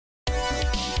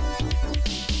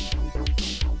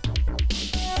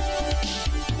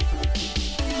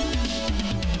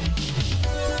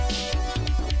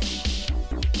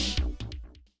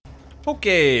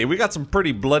Okay, we got some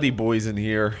pretty bloody boys in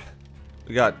here.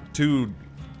 We got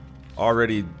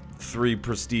already 3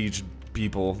 prestige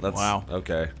people. That's wow.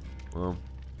 Okay. Well,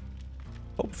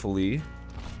 hopefully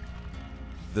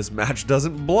this match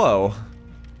doesn't blow.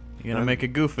 You're gonna make a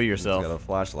goof of yourself. He's got a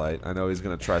flashlight. I know he's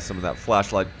gonna try some of that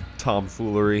flashlight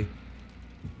tomfoolery.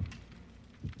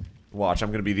 Watch,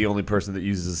 I'm gonna be the only person that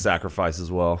uses a sacrifice as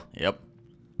well. Yep.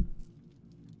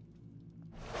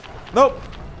 Nope.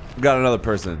 Got another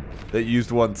person that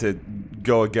used one to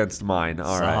go against mine.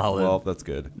 All right. Solid. Well, that's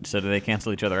good. So do they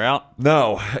cancel each other out?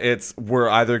 No, we're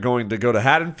either going to go to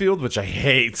Haddonfield, which I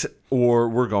hate, or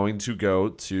we're going to go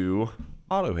to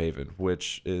Autohaven,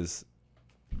 which is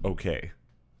okay.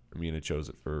 I mean, I chose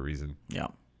it for a reason. Yeah.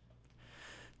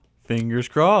 Fingers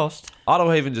crossed.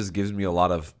 Autohaven just gives me a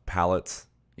lot of pallets.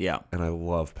 Yeah. And I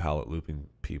love pallet looping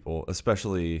people,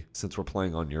 especially since we're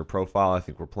playing on your profile. I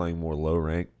think we're playing more low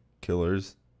rank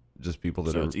killers. Just people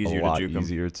that are a lot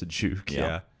easier to juke.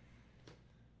 Yeah.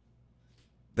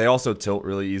 They also tilt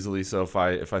really easily, so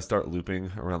if I start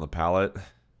looping around the pallet,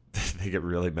 they get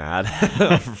really mad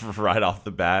right off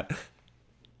the bat.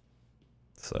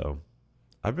 So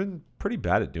I've been pretty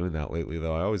bad at doing that lately,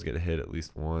 though. I always get hit at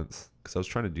least once, because I was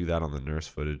trying to do that on the nurse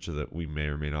footage that we may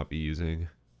or may not be using.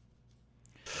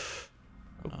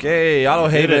 Okay,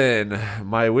 Autohaven.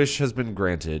 My wish has been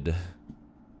granted.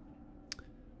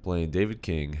 Playing David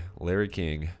King, Larry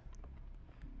King.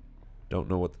 Don't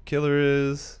know what the killer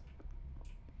is.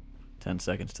 10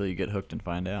 seconds till you get hooked and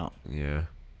find out. Yeah.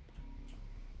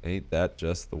 Ain't that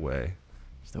just the way?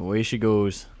 It's the way she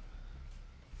goes.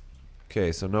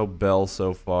 Okay, so no bell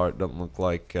so far. It doesn't look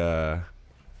like that's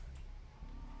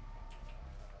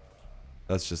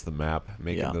just the map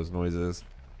making those noises.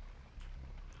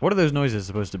 What are those noises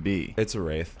supposed to be? It's a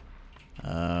Wraith.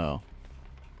 Oh.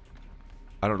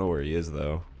 I don't know where he is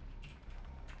though.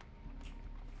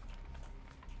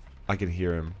 I can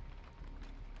hear him.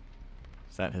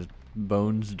 Is that his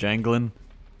bones jangling?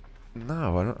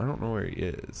 No, I don't know where he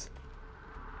is.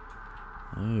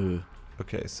 Ooh.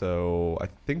 Okay, so I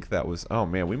think that was... Oh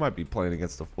man, we might be playing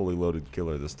against a fully loaded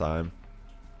killer this time.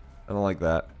 I don't like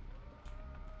that.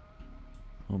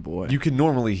 Oh boy. You can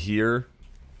normally hear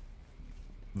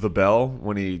the bell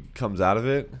when he comes out of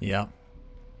it. Yeah.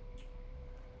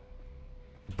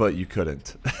 But you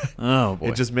couldn't. Oh boy.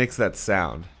 It just makes that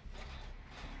sound.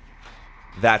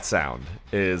 That sound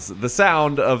is the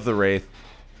sound of the Wraith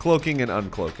cloaking and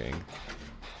uncloaking.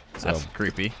 So, that's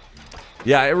creepy.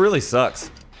 Yeah, it really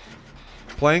sucks.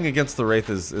 Playing against the Wraith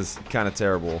is kind of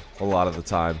terrible a lot of the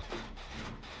time.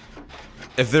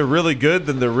 If they're really good,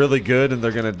 then they're really good, and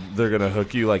they're gonna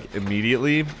hook you like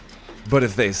immediately. But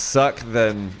if they suck,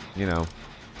 then you know,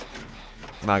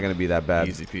 not gonna be that bad.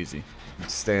 Easy peasy. I'm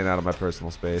staying out of my personal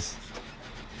space.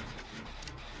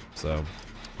 So,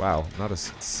 wow, not a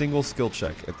single skill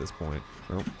check at this point.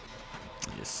 Nope.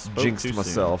 Jinxed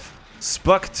myself.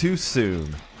 Spuck too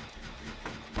soon.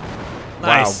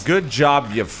 Nice. Wow, good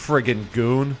job, you friggin'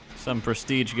 goon. Some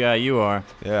prestige guy you are.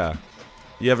 Yeah.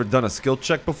 You ever done a skill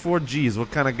check before? Jeez, what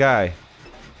kind of guy?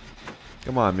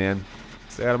 Come on, man.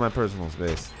 Stay out of my personal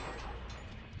space.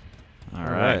 All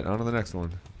right. On to the next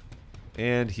one.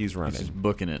 And he's running. He's just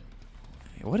booking it.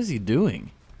 What is he doing?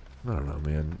 I don't know,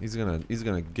 man. He's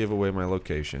gonna give away my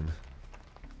location.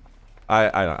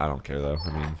 I don't care though. I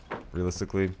mean,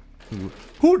 realistically,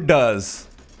 who does?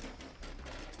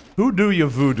 Who do you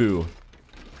voodoo?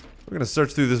 We're gonna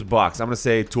search through this box. I'm gonna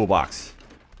say toolbox.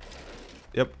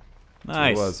 Yep. Nice.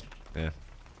 That's what it was. Yeah.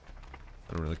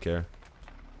 I don't really care.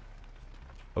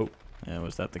 Oh. Yeah,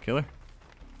 was that the killer?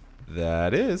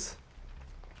 That is.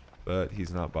 But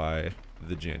he's not by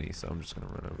the Jenny, so I'm just gonna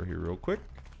run over here real quick.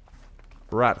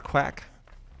 Rat quack.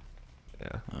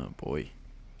 Yeah. Oh boy.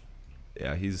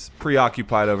 Yeah, he's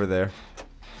preoccupied over there.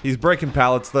 He's breaking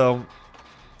pallets though.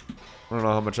 I don't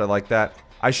know how much I like that.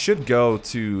 I should go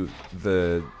to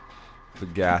the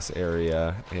gas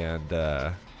area and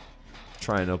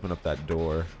try and open up that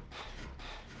door.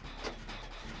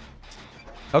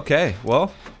 Okay,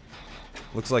 well,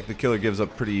 looks like the killer gives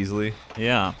up pretty easily.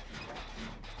 Yeah.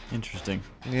 Interesting.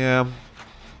 Yeah.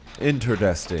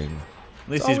 Interesting. At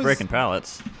least he's breaking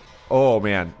pallets. Oh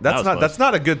man, that's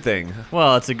not a good thing.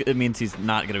 Well, it means he's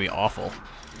not gonna be awful.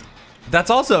 That's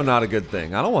also not a good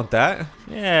thing. I don't want that.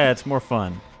 Yeah, it's more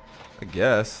fun. I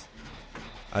guess.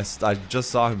 I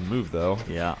just saw him move though.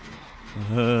 Yeah.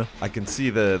 I can see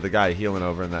the guy healing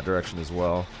over in that direction as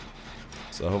well.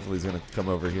 So hopefully he's gonna come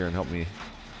over here and help me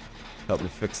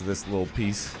fix this little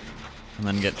piece. And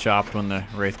then get chopped when the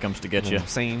Wraith comes to get you.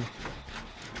 Insane.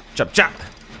 Chop chop.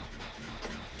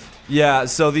 Yeah,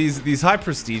 so these high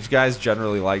prestige guys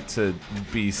generally like to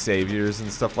be saviors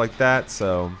and stuff like that,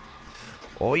 so...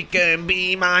 Oh, you can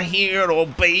be my hero,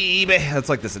 baby! That's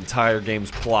like this entire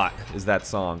game's plot, is that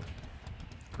song.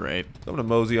 Great. I'm gonna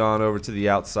mosey on over to the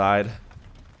outside.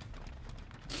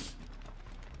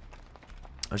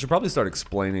 I should probably start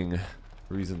explaining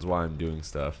reasons why I'm doing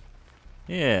stuff.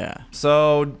 Yeah.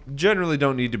 So, generally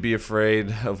don't need to be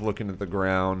afraid of looking at the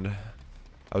ground.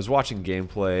 I was watching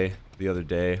gameplay the other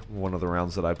day, one of the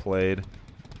rounds that I played,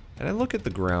 and I look at the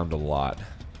ground a lot.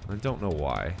 I don't know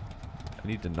why. I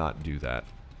need to not do that.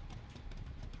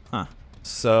 Huh.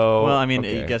 So... Well, I mean,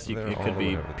 okay, I guess it could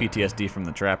be PTSD from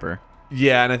the Trapper.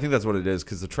 Yeah, and I think that's what it is,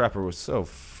 because the Trapper was so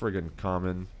friggin'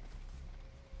 common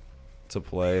to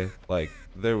play. Like,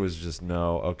 there was just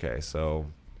no... Okay, so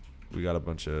we got a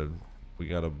bunch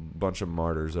of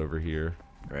martyrs over here.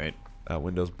 Right. That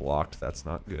window's blocked. That's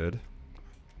not good.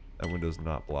 That window's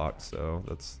not blocked, so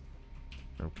that's...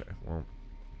 Okay, well...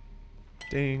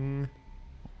 Ding!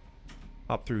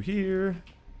 Hop through here.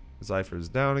 Zypher's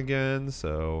down again,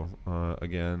 so...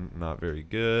 again, not very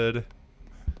good.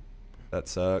 That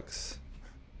sucks.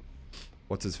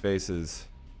 What's his face has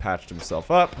patched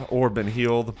himself up or been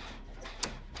healed.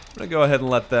 I'm gonna go ahead and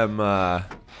let them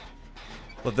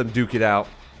duke it out.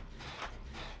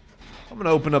 I'm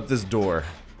gonna open up this door.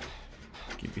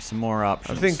 Give you some more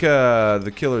options. I think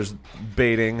the killer's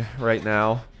baiting right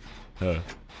now.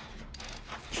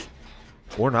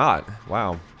 Or not.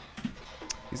 Wow.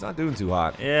 He's not doing too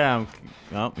hot. Yeah.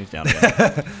 Oh, he's down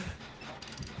again.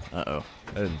 Uh-oh.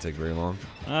 That didn't take very long.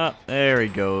 There he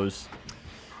goes.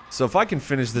 So if I can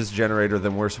finish this generator,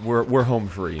 then we're home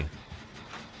free.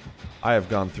 I have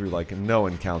gone through like no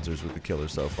encounters with the killer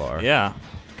so far. Yeah.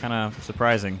 Kind of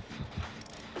surprising.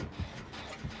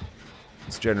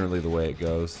 It's generally the way it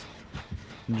goes.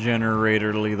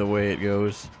 Generatorly the way it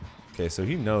goes. Okay, so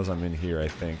he knows I'm in here, I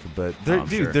think, but I'm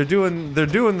dude, sure. they're doing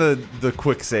the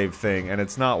quick save thing, and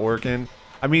it's not working.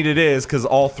 I mean, it is because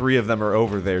all three of them are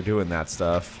over there doing that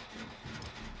stuff.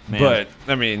 Man, but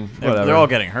I mean, whatever. they're all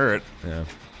getting hurt. Yeah.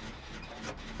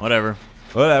 Whatever.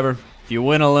 Whatever. If you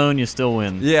win alone, you still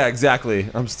win. Yeah, exactly.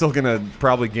 I'm still gonna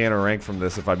probably gain a rank from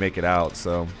this if I make it out,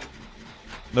 so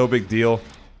no big deal.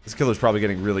 This killer's probably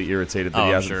getting really irritated that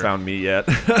he hasn't found me yet.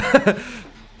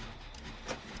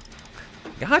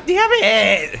 God damn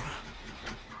it!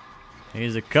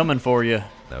 He's a coming for you.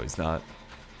 No, he's not.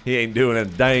 He ain't doing a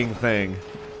dang thing.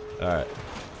 Alright.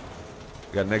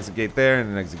 We got an exit gate there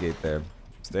and an exit gate there.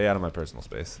 Stay out of my personal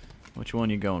space. Which one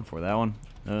you going for? That one?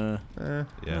 Yeah.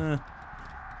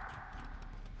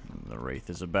 The Wraith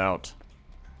is about.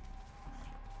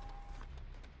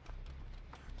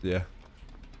 Yeah.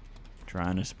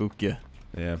 Trying to spook you.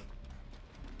 Yeah.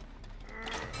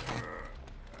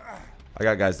 I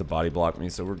got guys to body block me,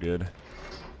 so we're good.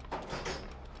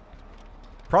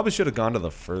 Probably should have gone to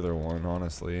the further one,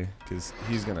 honestly, because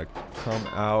he's gonna come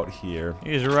out here.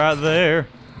 He's right there.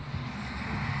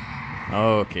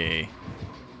 Okay.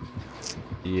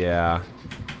 Yeah.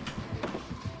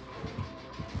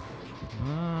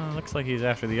 Looks like he's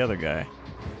after the other guy.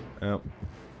 Yep.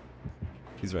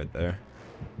 He's right there.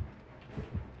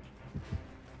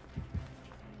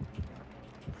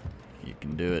 You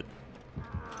can do it.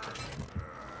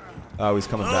 Oh, he's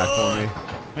coming back for me.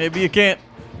 Maybe you can't.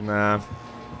 Nah.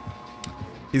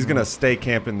 He's gonna stay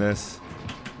camping this.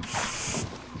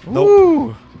 Woo!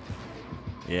 Nope.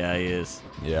 Yeah, he is.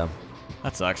 Yeah.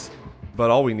 That sucks. But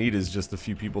all we need is just a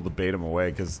few people to bait him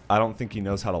away, because I don't think he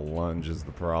knows how to lunge is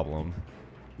the problem.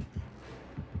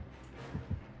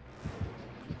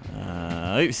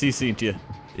 He CC'd you.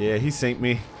 Yeah, he synced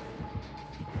me.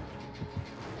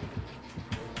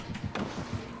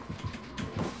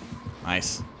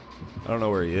 Nice. I don't know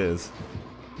where he is.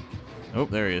 Oh,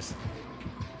 there he is.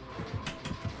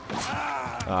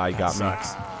 Ah, he got me.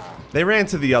 Sucks. They ran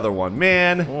to the other one,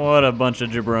 man. What a bunch of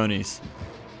jabronis.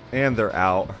 And they're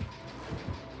out.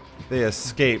 They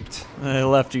escaped. They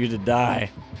left you to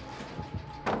die.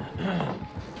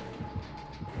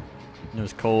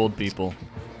 Those cold people.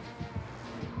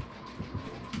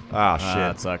 Ah, shit.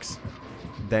 That sucks.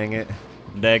 Dang it.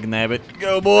 Dag nabbit.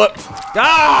 Go, boy.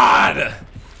 God!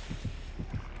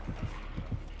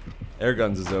 Air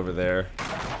guns is over there.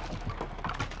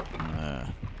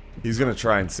 He's gonna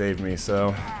try and save me,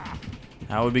 so...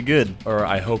 That would be good. Or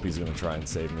I hope he's gonna try and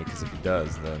save me, because if he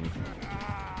does, then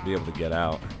I'll be able to get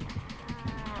out.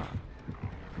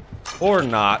 Or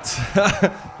not.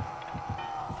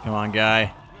 Come on,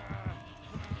 guy.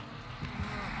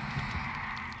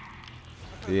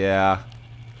 Yeah.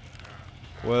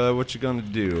 Well, what you gonna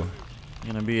do?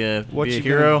 Gonna be a, What be a you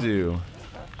hero? gonna do?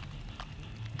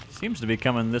 Seems to be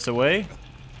coming this way.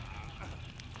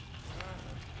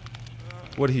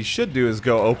 What he should do is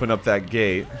go open up that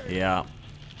gate. Yeah.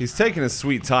 He's taking his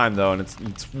sweet time though, and it's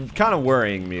kind of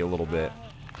worrying me a little bit.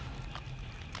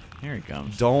 Here he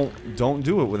comes. Don't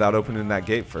do it without opening that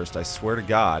gate first. I swear to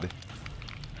God.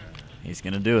 He's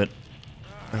gonna do it.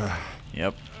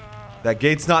 Yep. That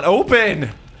gate's not open.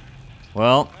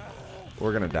 Well,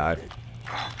 We're gonna die.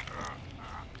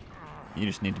 you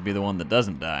just need to be the one that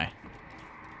doesn't die.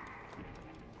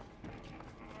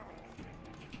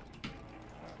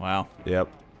 Wow. Yep.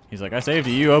 He's like, I saved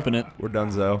you. You open it. We're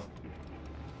donezo.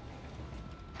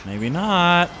 Maybe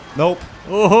not. Nope.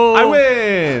 Oh! I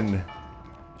win.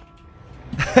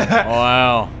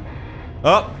 Wow.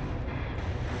 Oh.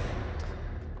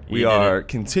 We You did are it.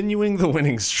 continuing the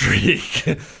winning streak.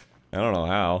 I don't know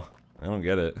how. I don't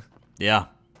get it. Yeah.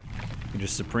 You're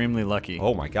just supremely lucky.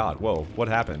 Oh my God. Whoa. What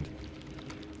happened?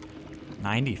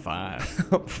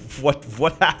 95.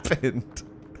 What happened?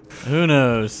 Who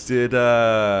knows?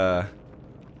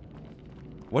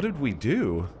 What did we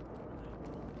do?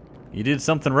 You did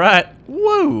something right.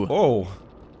 Woo! Oh.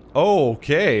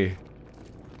 Okay.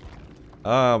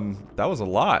 That was a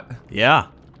lot. Yeah.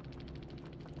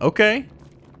 Okay.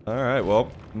 All right.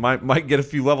 Well, might get a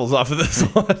few levels off of this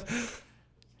one.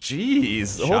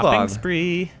 Jeez. Hold Shopping on.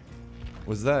 spree.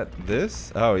 Was that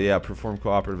this? Oh yeah. Perform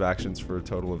cooperative actions for a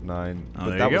total of 9. Oh,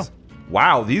 there you go.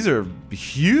 Wow. These are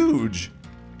huge.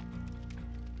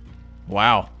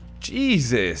 Wow.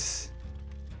 Jesus.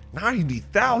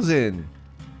 90,000.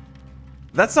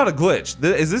 That's not a glitch.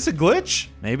 Is this a glitch?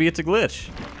 Maybe it's a glitch.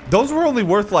 Those were only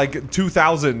worth like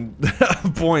 2,000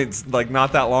 points like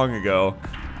not that long ago.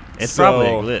 It's probably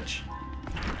a glitch.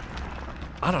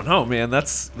 I don't know, man.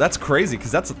 That's crazy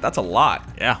because that's a lot.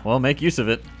 Yeah, well, make use of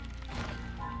it.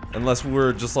 Unless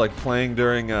we're just like playing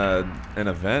during an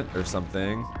event or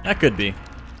something. That could be.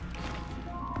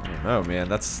 I don't know, man.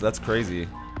 That's crazy.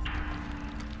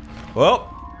 Well,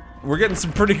 we're getting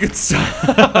some pretty good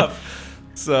stuff.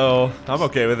 So, I'm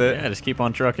okay with it. Yeah, just keep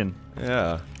on trucking.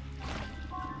 Yeah.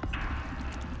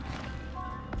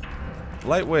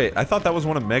 Lightweight. I thought that was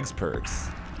one of Meg's perks.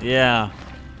 Yeah.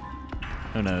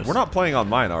 Who knows? We're not playing on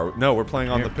mine, are we? No, we're playing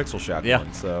on the Pixel Shack Yeah.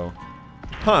 one, so.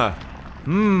 Huh.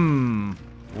 Hmm.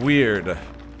 Weird.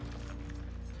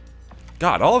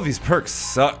 God, all of these perks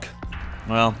suck.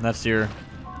 Well, that's your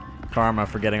karma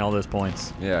for getting all those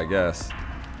points. Yeah, I guess.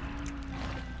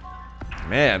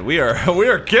 Man, we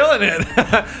are killing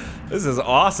it. This is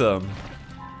awesome.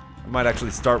 I might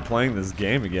actually start playing this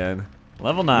game again.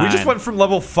 Level 9. We just went from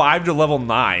level 5 to level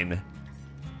 9.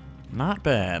 Not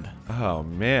bad. Oh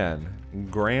man.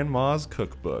 Grandma's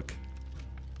cookbook.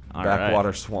 All Backwater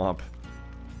right. swamp.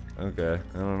 Okay.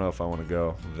 I don't know if I want to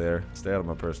go there. Stay out of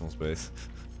my personal space.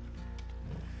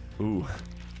 Ooh.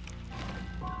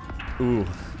 Ooh.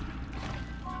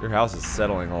 Your house is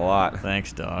settling a lot.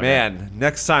 Thanks, dog. Man,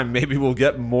 next time maybe we'll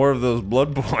get more of those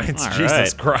blood points. All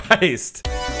Jesus right. Christ.